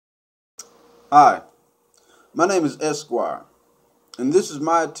Hi, my name is Esquire, and this is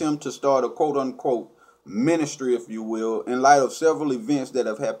my attempt to start a quote-unquote ministry, if you will, in light of several events that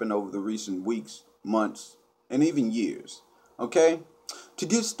have happened over the recent weeks, months, and even years. Okay? To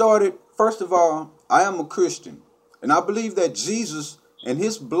get started, first of all, I am a Christian, and I believe that Jesus and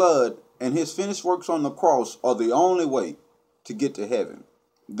his blood and his finished works on the cross are the only way to get to heaven.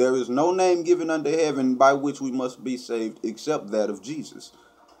 There is no name given under heaven by which we must be saved except that of Jesus.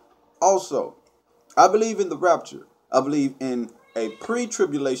 Also, I believe in the rapture. I believe in a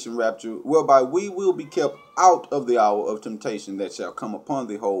pre-tribulation rapture whereby we will be kept out of the hour of temptation that shall come upon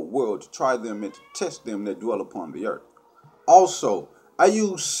the whole world to try them and to test them that dwell upon the earth. Also, I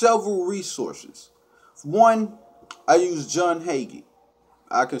use several resources. One, I use John Hagee.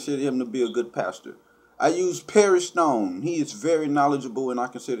 I consider him to be a good pastor. I use Perry Stone. He is very knowledgeable and I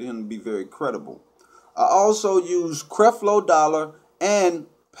consider him to be very credible. I also use Creflo Dollar and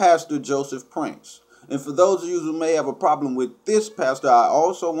Pastor Joseph Prince. And for those of you who may have a problem with this pastor, I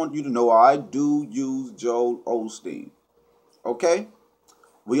also want you to know I do use Joel Osteen. Okay?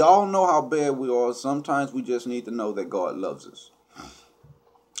 We all know how bad we are. Sometimes we just need to know that God loves us.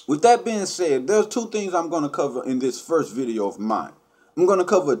 With that being said, there's two things I'm going to cover in this first video of mine. I'm going to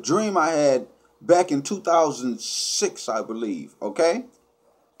cover a dream I had back in 2006, I believe. Okay?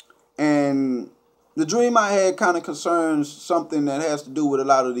 And the dream I had kind of concerns something that has to do with a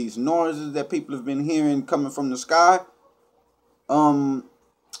lot of these noises that people have been hearing coming from the sky.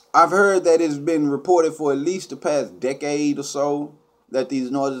 I've heard that it's been reported for at least the past decade or so that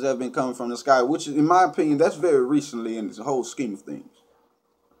these noises have been coming from the sky, which in my opinion, that's very recently in this whole scheme of things.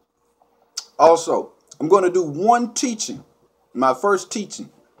 Also, I'm going to do one teaching, my first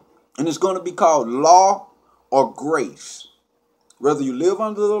teaching, and it's going to be called Law or Grace. Whether you live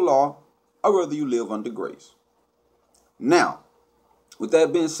under the law or whether you live under grace. Now, with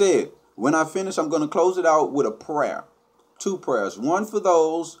that being said, when I finish, I'm going to close it out with a prayer. Two prayers. One for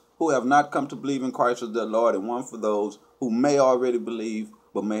those who have not come to believe in Christ as their Lord, and one for those who may already believe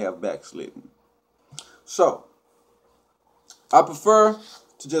but may have backslidden. So, I prefer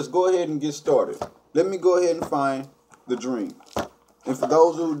to just go ahead and get started. Let me go ahead and find the dream. And for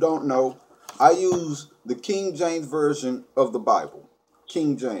those who don't know, I use the King James Version of the Bible.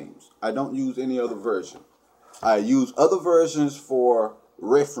 King James. I don't use any other version. I use other versions for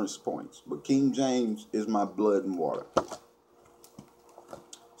reference points, but King James is my blood and water.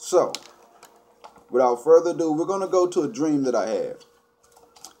 So, without further ado, we're going to go to a dream that I had.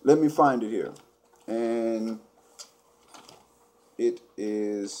 Let me find it here. And it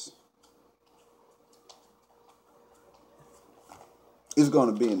is... It's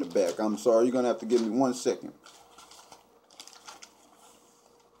going to be in the back. I'm sorry. You're going to have to give me 1 second.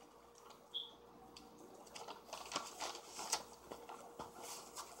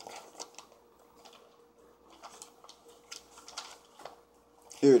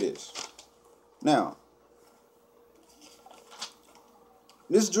 Here it is. Now,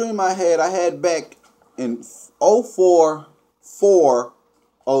 this dream I had back in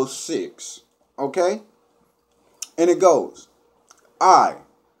 04/4/06. Okay? And it goes, I,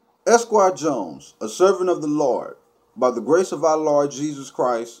 Esquire Jones, a servant of the Lord, by the grace of our Lord Jesus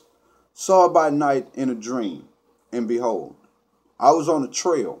Christ, saw by night in a dream, and behold, I was on a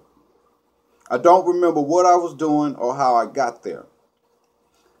trail. I don't remember what I was doing or how I got there.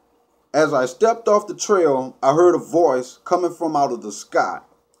 As I stepped off the trail, I heard a voice coming from out of the sky,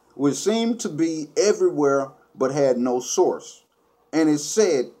 which seemed to be everywhere but had no source. And it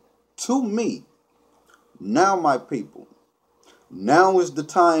said to me, now my people, now is the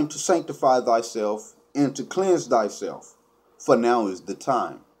time to sanctify thyself and to cleanse thyself, for now is the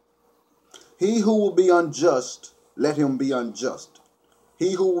time. He who will be unjust, let him be unjust.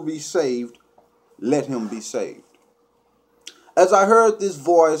 He who will be saved, let him be saved. As I heard this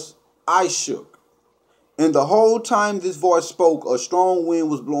voice, I shook. And the whole time this voice spoke, a strong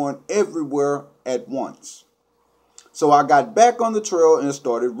wind was blowing everywhere at once. So I got back on the trail and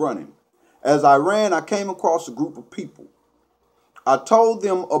started running. As I ran, I came across a group of people. I told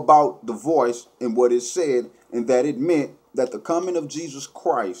them about the voice and what it said, and that it meant that the coming of Jesus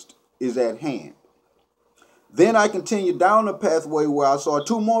Christ is at hand. Then I continued down the pathway where I saw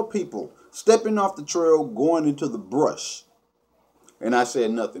two more people stepping off the trail going into the brush. And I said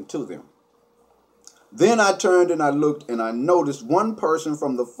nothing to them. Then I turned and I looked and I noticed one person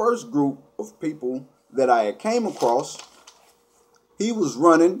from the first group of people that I had came across. He was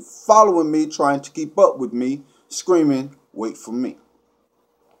running, following me, trying to keep up with me, screaming, wait for me.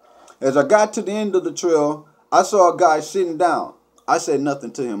 As I got to the end of the trail, I saw a guy sitting down. I said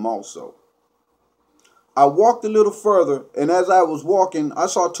nothing to him also. I walked a little further, and as I was walking, I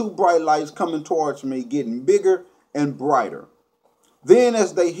saw two bright lights coming towards me, getting bigger and brighter. Then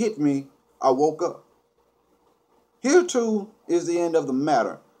as they hit me, I woke up. Here too is the end of the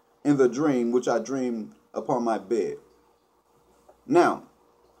matter in the dream which I dreamed upon my bed. Now,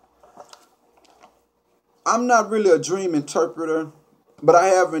 I'm not really a dream interpreter, but I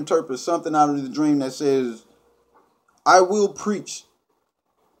have interpreted something out of the dream that says, I will preach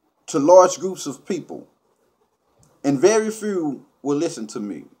to large groups of people, and very few will listen to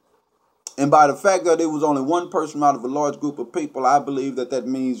me. And by the fact that it was only one person out of a large group of people, I believe that that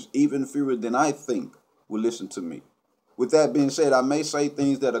means even fewer than I think will listen to me. With that being said, I may say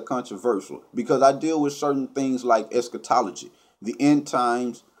things that are controversial because I deal with certain things like eschatology, the end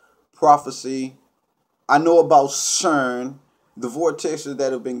times, prophecy. I know about CERN, the vortexes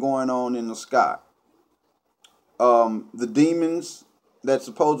that have been going on in the sky. The demons that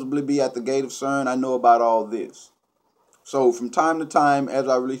supposedly be at the gate of CERN, I know about all this. So from time to time, as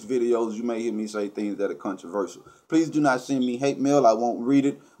I release videos, you may hear me say things that are controversial. Please do not send me hate mail. I won't read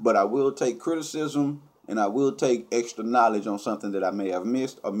it, but I will take criticism and I will take extra knowledge on something that I may have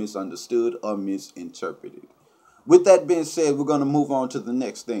missed or misunderstood or misinterpreted. With that being said, we're going to move on to the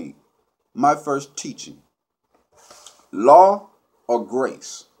next thing. My first teaching. Law or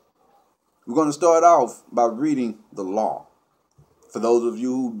grace? We're going to start off by reading the law. For those of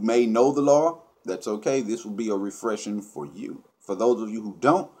you who may know the law, that's okay. This will be a refreshing for you. For those of you who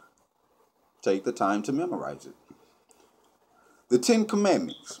don't, take the time to memorize it. The 10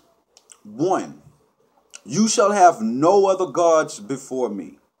 Commandments. 1. You shall have no other gods before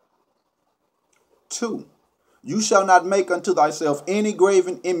me. 2. You shall not make unto thyself any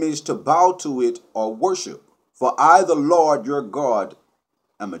graven image to bow to it or worship. For I, the Lord your God,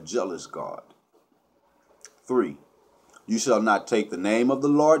 am a jealous God. 3. You shall not take the name of the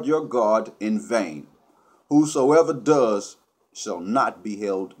Lord your God in vain. Whosoever does shall not be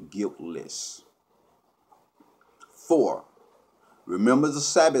held guiltless. 4. Remember the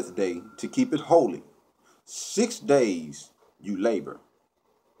Sabbath day to keep it holy. 6 days you labor,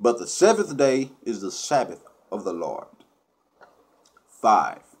 but the 7th day is the Sabbath of the Lord.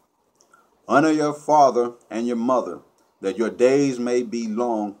 5. Honor your father and your mother, that your days may be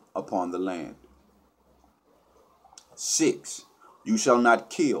long upon the land. 6. You shall not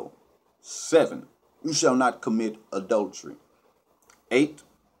kill. 7. You shall not commit adultery. 8.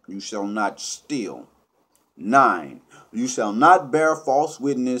 You shall not steal. 9. You shall not bear false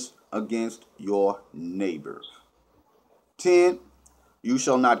witness against your neighbor. 10. You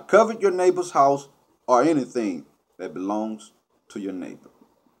shall not covet your neighbor's house or anything that belongs to your neighbor.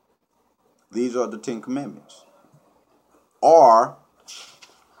 These are the 10 Commandments. Or,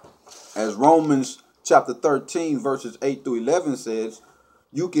 as Romans chapter 13 verses 8 through 11 says,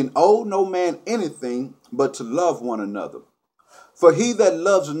 you can owe no man anything but to love one another. For he that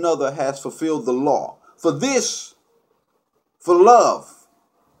loves another has fulfilled the law. For love,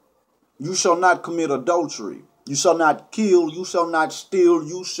 you shall not commit adultery. You shall not kill. You shall not steal.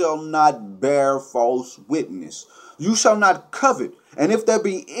 You shall not bear false witness. You shall not covet. And if there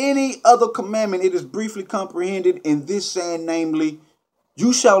be any other commandment, it is briefly comprehended in this saying, namely,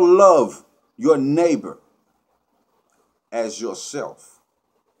 you shall love your neighbor as yourself.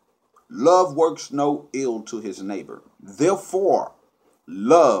 Love works no ill to his neighbor. Therefore,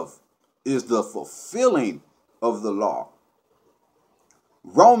 love is the fulfilling of the law.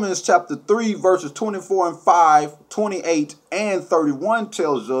 Romans chapter 3 verses 24 and 5, 28 and 31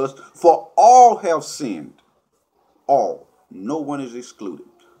 tells us, for all have sinned. All. No one is excluded.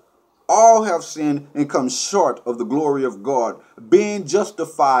 All have sinned and come short of the glory of God, being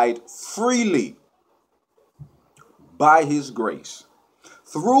justified freely by his grace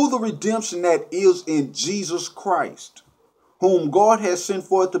through the redemption that is in Jesus Christ, whom God has sent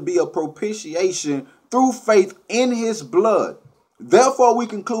forth to be a propitiation through faith in his blood. Therefore, we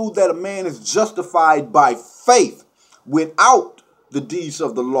conclude that a man is justified by faith without the deeds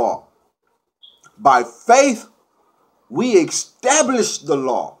of the law. By faith, we establish the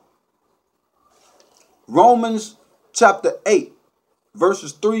law. Romans chapter 8,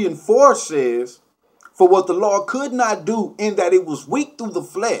 verses 3 and 4 says, for what the law could not do in that it was weak through the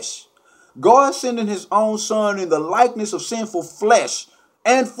flesh, God sending his own son in the likeness of sinful flesh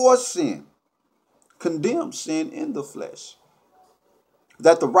and for sin, condemned sin in the flesh,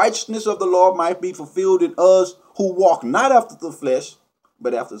 that the righteousness of the law might be fulfilled in us who walk not after the flesh,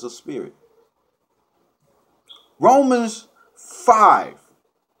 but after the Spirit. Romans 5,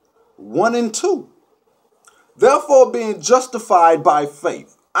 1 and 2. Therefore, being justified by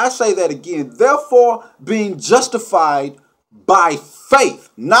faith. I say that again. Therefore, being justified by faith,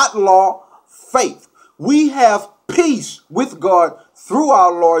 not law, faith. we have peace with God through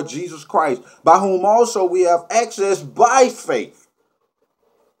our Lord Jesus Christ, by whom also we have access by faith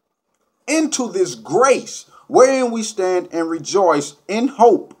into this grace wherein we stand and rejoice in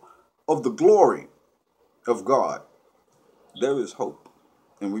hope of the glory of God. There is hope,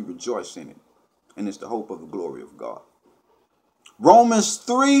 and we rejoice in it, and it's the hope of the glory of God. Romans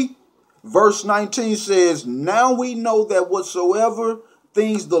 3 verse 19 says, now we know that whatsoever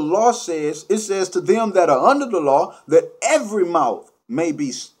things the law says, it says to them that are under the law, that every mouth may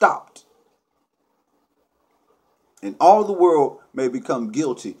be stopped, and all the world may become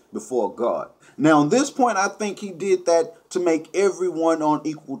guilty before God. Now, on this point, I think he did that to make everyone on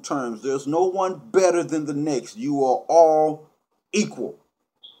equal terms. There's no one better than the next. You are all equal.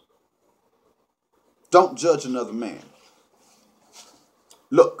 Don't judge another man.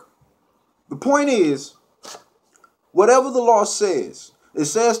 Look, the point is, whatever the law says, it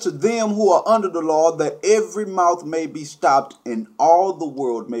says to them who are under the law that every mouth may be stopped and all the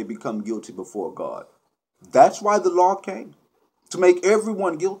world may become guilty before God. That's why the law came, to make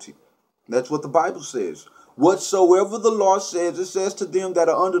everyone guilty. That's what the Bible says. Whatsoever the law says, it says to them that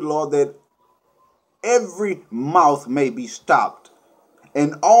are under the law that every mouth may be stopped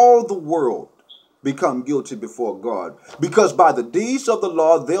and all the world become guilty before God. Because by the deeds of the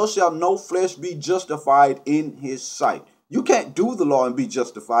law, there shall no flesh be justified in his sight. You can't do the law and be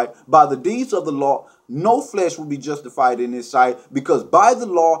justified. By the deeds of the law, no flesh will be justified in his sight, because by the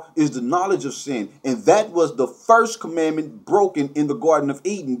law is the knowledge of sin. And that was the first commandment broken in the Garden of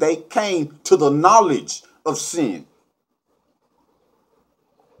Eden. They came to the knowledge of sin.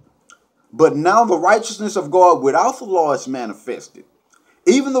 But now the righteousness of God without the law is manifested,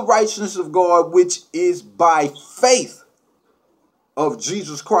 even the righteousness of God which is by faith of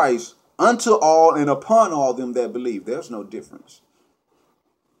Jesus Christ unto all and upon all them that believe. There's no difference.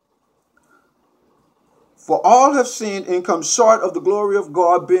 For all have sinned and come short of the glory of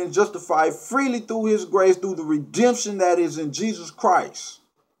God, being justified freely through his grace, through the redemption that is in Jesus Christ.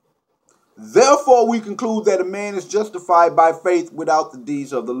 Therefore we conclude that a man is justified by faith without the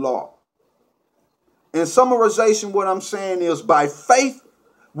deeds of the law. In summarization, what I'm saying is, by faith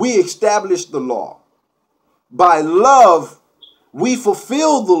we establish the law. By love we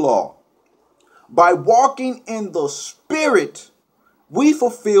fulfill the law. By walking in the Spirit, we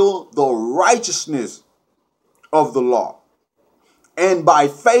fulfill the righteousness of the law. And by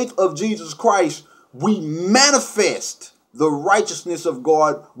faith of Jesus Christ, we manifest the righteousness of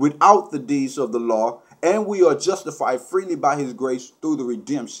God without the deeds of the law. And we are justified freely by his grace through the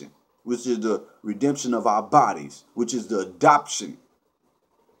redemption, which is the redemption of our bodies, which is the adoption.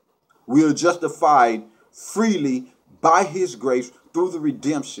 We are justified freely by his grace through the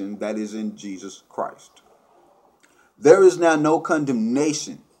redemption that is in Jesus Christ. There is now no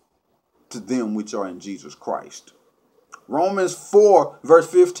condemnation to them which are in Jesus Christ. Romans 4 verse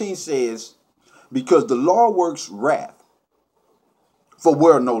 15 says, because the law works wrath. For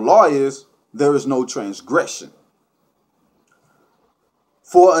where no law is, there is no transgression.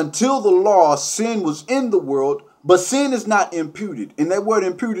 For until the law, sin was in the world, but sin is not imputed. And that word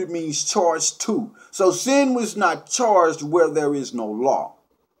imputed means charged to. So sin was not charged where there is no law.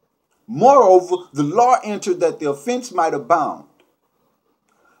 Moreover, the law entered that the offense might abound.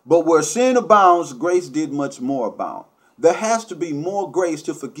 But where sin abounds, grace did much more abound. There has to be more grace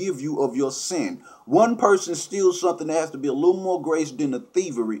to forgive you of your sin. One person steals something, there has to be a little more grace than the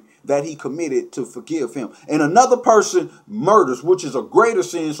thievery that he committed to forgive him. And another person murders, which is a greater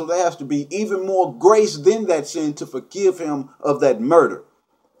sin, so there has to be even more grace than that sin to forgive him of that murder.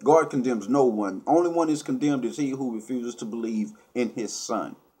 God condemns no one. Only one is condemned is he who refuses to believe in his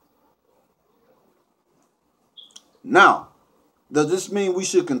Son. Now, does this mean we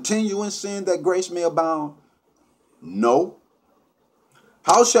should continue in sin that grace may abound? No.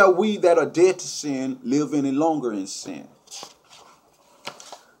 How shall we that are dead to sin live any longer in sin?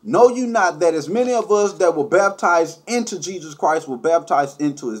 Know you not that as many of us that were baptized into Jesus Christ were baptized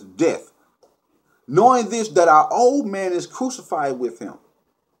into his death, knowing this, that our old man is crucified with him,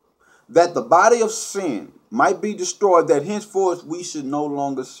 that the body of sin might be destroyed, that henceforth we should no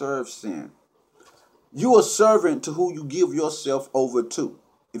longer serve sin. You are servant to who you give yourself over to.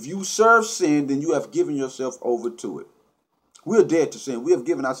 If you serve sin, then you have given yourself over to it. We are dead to sin. We have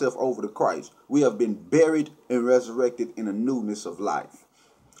given ourselves over to Christ. We have been buried and resurrected in a newness of life.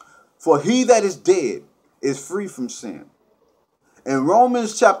 For he that is dead is free from sin. And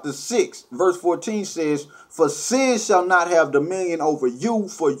Romans chapter 6, verse 14 says, for sin shall not have dominion over you,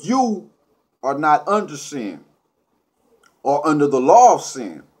 for you are not under sin, or under the law of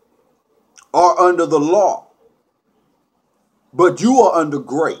sin, or under the law, but you are under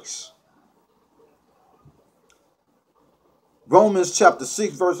grace. Romans chapter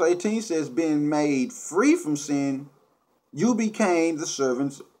 6 verse 18 says, being made free from sin, you became the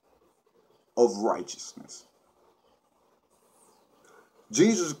servants of righteousness.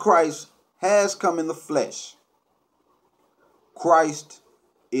 Jesus Christ has come in the flesh. Christ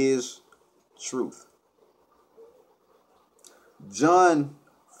is truth. 1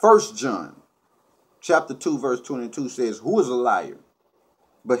 John chapter 2 verse 22 says, who is a liar?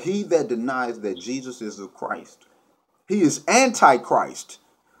 But he that denies that Jesus is the Christ. He is antichrist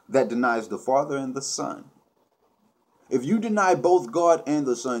that denies the Father and the Son. If you deny both God and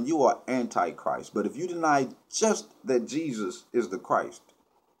the Son, you are antichrist. But if you deny just that Jesus is the Christ,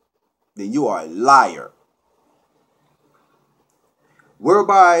 then you are a liar.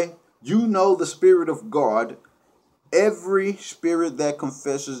 Whereby you know the Spirit of God, every spirit that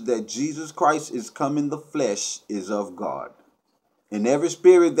confesses that Jesus Christ is come in the flesh is of God. And every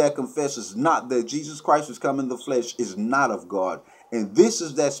spirit that confesses not that Jesus Christ is come in the flesh is not of God. And this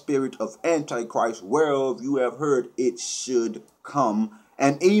is that spirit of Antichrist, whereof you have heard it should come,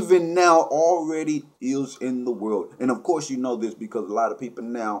 and even now already is in the world. And of course you know this because a lot of people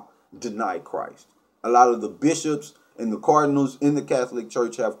now deny Christ. A lot of the bishops and the cardinals in the Catholic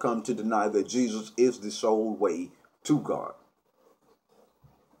Church have come to deny that Jesus is the sole way to God.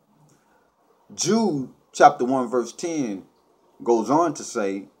 Jude chapter 1 verse 10 goes on to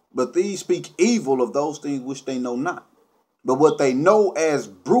say, but these speak evil of those things which they know not. But what they know as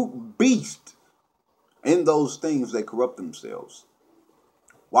brute beast, in those things they corrupt themselves.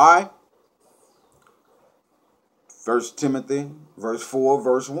 Why? 1 Timothy verse 4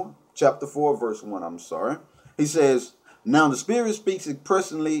 verse 1. Chapter 4 verse 1, I'm sorry. He says, now the Spirit speaks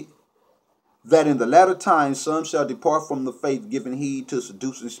expressly that in the latter times some shall depart from the faith, giving heed to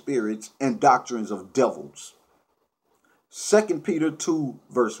seducing spirits and doctrines of devils. 2 Peter 2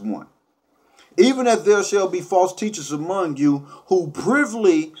 verse 1. Even as there shall be false teachers among you, who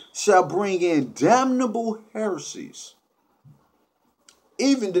privily shall bring in damnable heresies,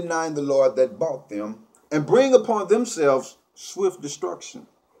 even denying the Lord that bought them, and bring upon themselves swift destruction.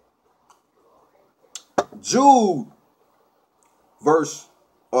 Jude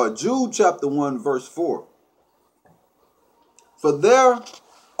chapter 1 verse 4. For there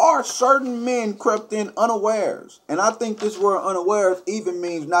are certain men crept in unawares. And I think this word unawares even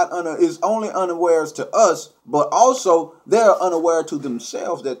means is only unawares to us, but also they are unaware to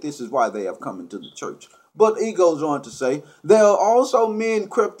themselves that this is why they have come into the church. But he goes on to say, there are also men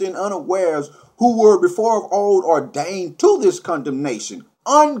crept in unawares who were before of old ordained to this condemnation,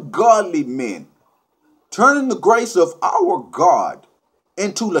 ungodly men, turning the grace of our God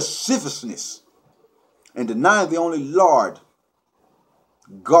into lasciviousness, and denying the only Lord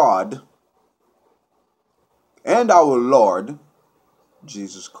God and our Lord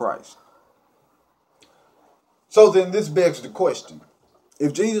Jesus Christ. So then this begs the question,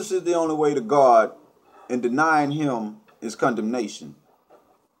 if Jesus is the only way to God and denying him is condemnation,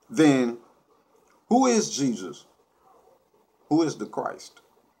 then who is Jesus? Who is the Christ?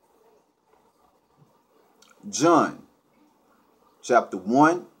 John chapter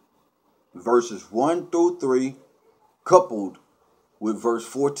 1 verses 1 through 3 coupled with verse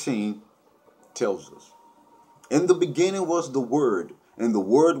 14 tells us, in the beginning was the Word, and the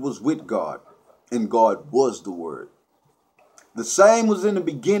Word was with God, and God was the Word. The same was in the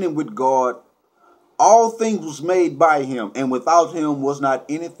beginning with God. All things was made by him, and without him was not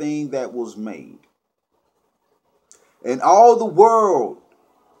anything that was made. And the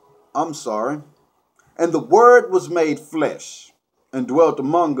Word was made flesh, and dwelt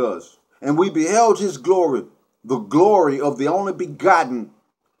among us, and we beheld his glory, the glory of the only begotten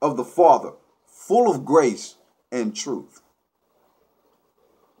of the Father, full of grace and truth.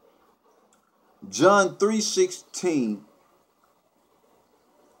 John 3:16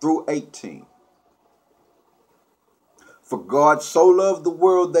 through 18. For God so loved the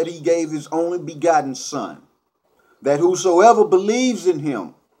world that he gave his only begotten Son, that whosoever believes in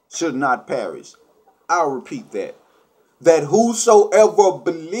him should not perish. I'll repeat that. That whosoever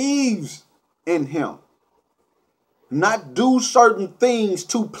believes in him, not do certain things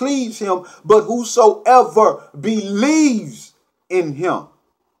to please him, but whosoever believes in him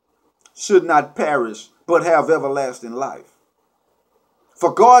should not perish, but have everlasting life.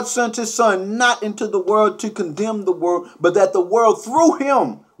 For God sent his Son not into the world to condemn the world, but that the world through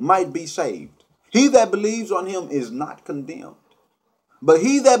him might be saved. He that believes on him is not condemned, but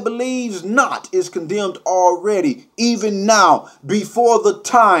he that believes not is condemned already, even now, before the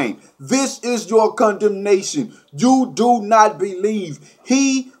time. This is your condemnation. You do not believe.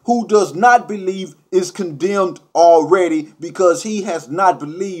 He who does not believe is condemned already, because he has not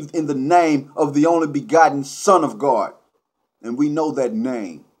believed in the name of the only begotten Son of God. And we know that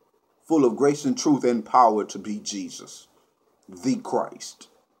name, full of grace and truth and power, to be Jesus, the Christ.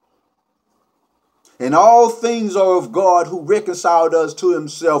 And all things are of God, who reconciled us to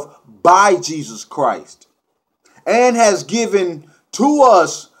himself by Jesus Christ, and has given to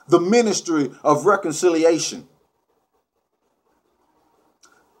us the ministry of reconciliation.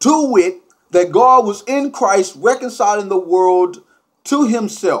 To wit, that God was in Christ reconciling the world to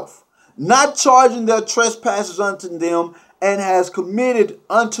himself, not charging their trespasses unto them, and has committed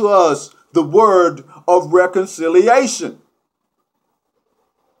unto us the word of reconciliation.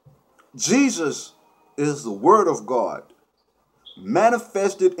 Jesus is the Word of God,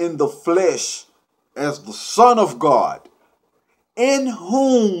 manifested in the flesh as the Son of God, in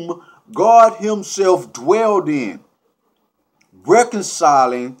whom God himself dwelled in,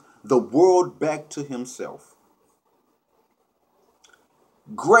 reconciling the world back to himself.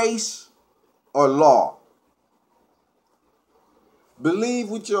 Grace or law? Believe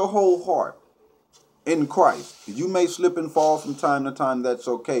with your whole heart in Christ. You may slip and fall from time to time. That's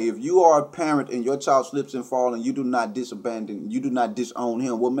okay. If you are a parent and your child slips and falls and you do not disabandon, you do not disown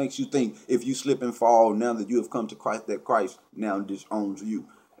him, what makes you think if you slip and fall now that you have come to Christ, that Christ now disowns you?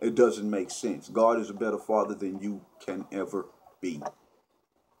 It doesn't make sense. God is a better father than you can ever be.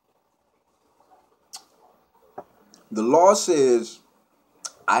 The law says,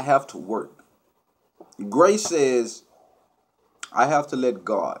 I have to work. Grace says, I have to let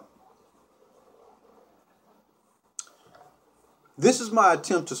God. This is my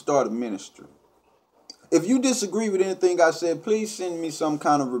attempt to start a ministry. If you disagree with anything I said, please send me some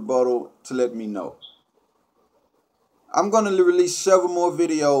kind of rebuttal to let me know. I'm going to release several more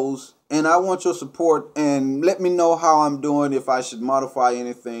videos, and I want your support, and let me know how I'm doing, if I should modify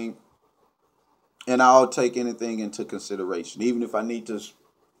anything, and I'll take anything into consideration, even if I need to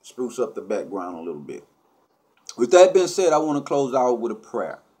spruce up the background a little bit. With that being said, I want to close out with a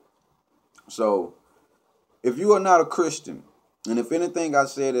prayer. So, if you are not a Christian, and if anything I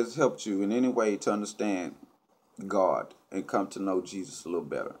said has helped you in any way to understand God and come to know Jesus a little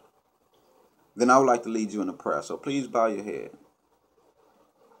better, then I would like to lead you in a prayer. So please bow your head.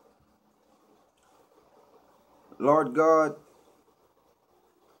 Lord God,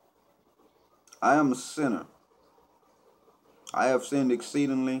 I am a sinner. I have sinned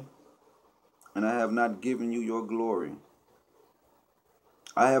exceedingly, and I have not given you your glory.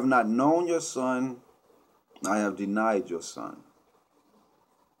 I have not known your Son. I have denied your Son.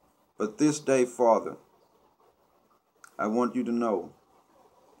 But this day, Father, I want you to know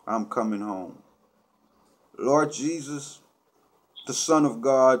I'm coming home. Lord Jesus, the Son of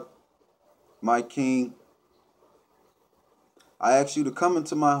God, my King, I ask you to come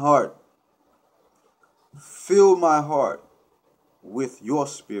into my heart. Fill my heart with your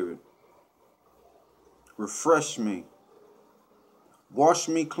Spirit. Refresh me. Wash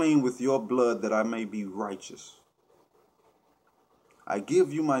me clean with your blood that I may be righteous. I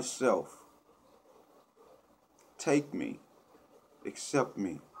give you myself. Take me, accept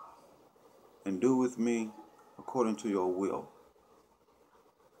me, and do with me according to your will.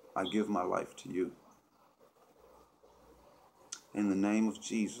 I give my life to you. In the name of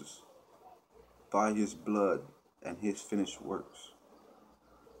Jesus, by his blood and his finished works,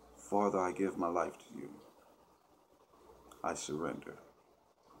 Father, I give my life to you. I surrender.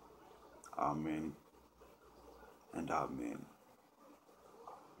 Amen and amen.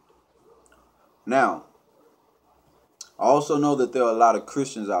 Now, I also know that there are a lot of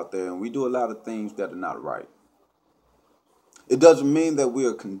Christians out there, and we do a lot of things that are not right. It doesn't mean that we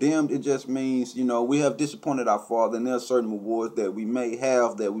are condemned. It just means, we have disappointed our Father, and there are certain rewards that we may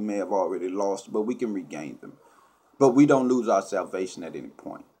have already lost, but we can regain them. But we don't lose our salvation at any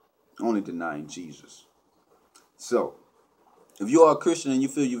point, only denying Jesus. So, if you are a Christian and you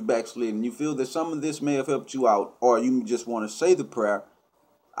feel you've backslidden, and you feel that some of this may have helped you out, or you just want to say the prayer,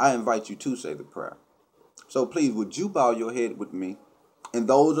 I invite you to say the prayer. So please, would you bow your head with me? And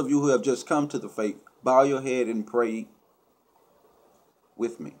those of you who have just come to the faith, bow your head and pray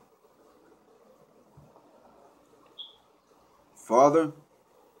with me. Father,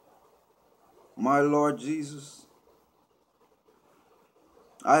 my Lord Jesus,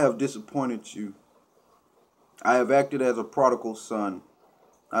 I have disappointed you. I have acted as a prodigal son.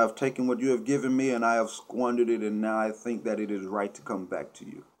 I have taken what you have given me and I have squandered it, and now I think that it is right to come back to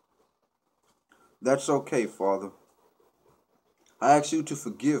you. That's okay, Father. I ask you to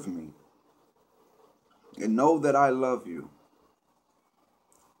forgive me and know that I love you.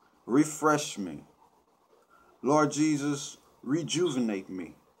 Refresh me. Lord Jesus, rejuvenate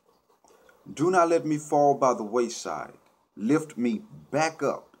me. Do not let me fall by the wayside. Lift me back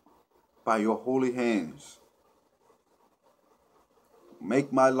up by your holy hands.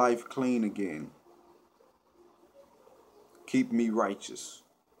 Make my life clean again. Keep me righteous.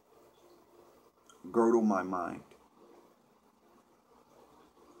 Girdle my mind.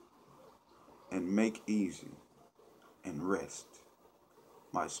 And make easy and rest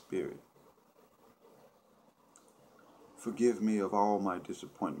my spirit. Forgive me of all my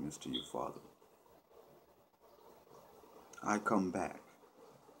disappointments to you, Father. I come back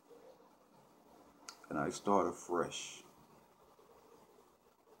and I start afresh.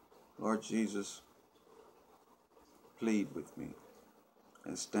 Lord Jesus, plead with me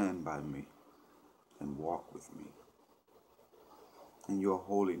and stand by me and walk with me. In your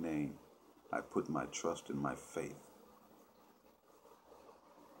holy name, I put my trust and my faith.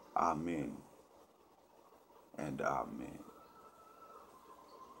 Amen and amen.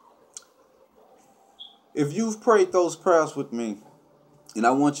 If you've prayed those prayers with me, and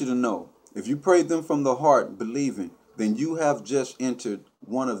I want you to know, if you prayed them from the heart, believing, then you have just entered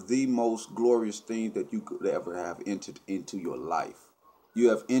one of the most glorious things that you could ever have entered into your life. You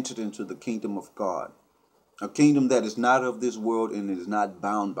have entered into the kingdom of God, a kingdom that is not of this world and is not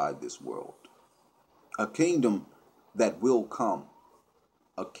bound by this world, a kingdom that will come,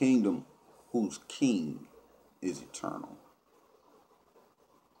 a kingdom whose king is eternal.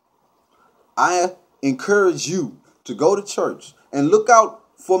 I encourage you to go to church and look out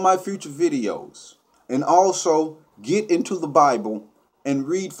for my future videos, and also get into the Bible and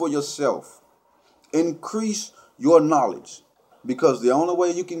read for yourself. Increase your knowledge, because the only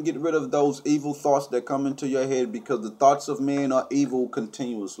way you can get rid of those evil thoughts that come into your head, because the thoughts of men are evil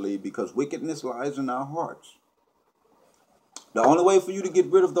continuously, because wickedness lies in our hearts. The only way for you to get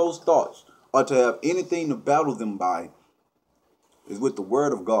rid of those thoughts, or to have anything to battle them by, is with the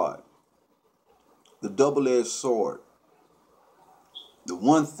word of God. The double-edged sword. The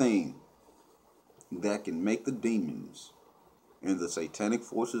one thing that can make the demons and the satanic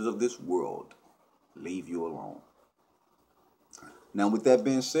forces of this world leave you alone. Now, with that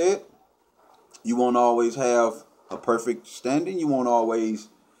being said, you won't always have a perfect standing. You won't always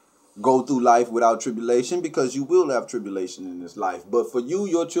go through life without tribulation, because you will have tribulation in this life. But for you,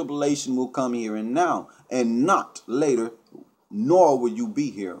 your tribulation will come here and now, and not later, nor will you be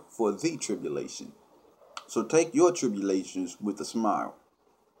here for the tribulation. So take your tribulations with a smile.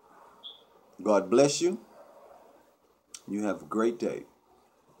 God bless you. You have a great day.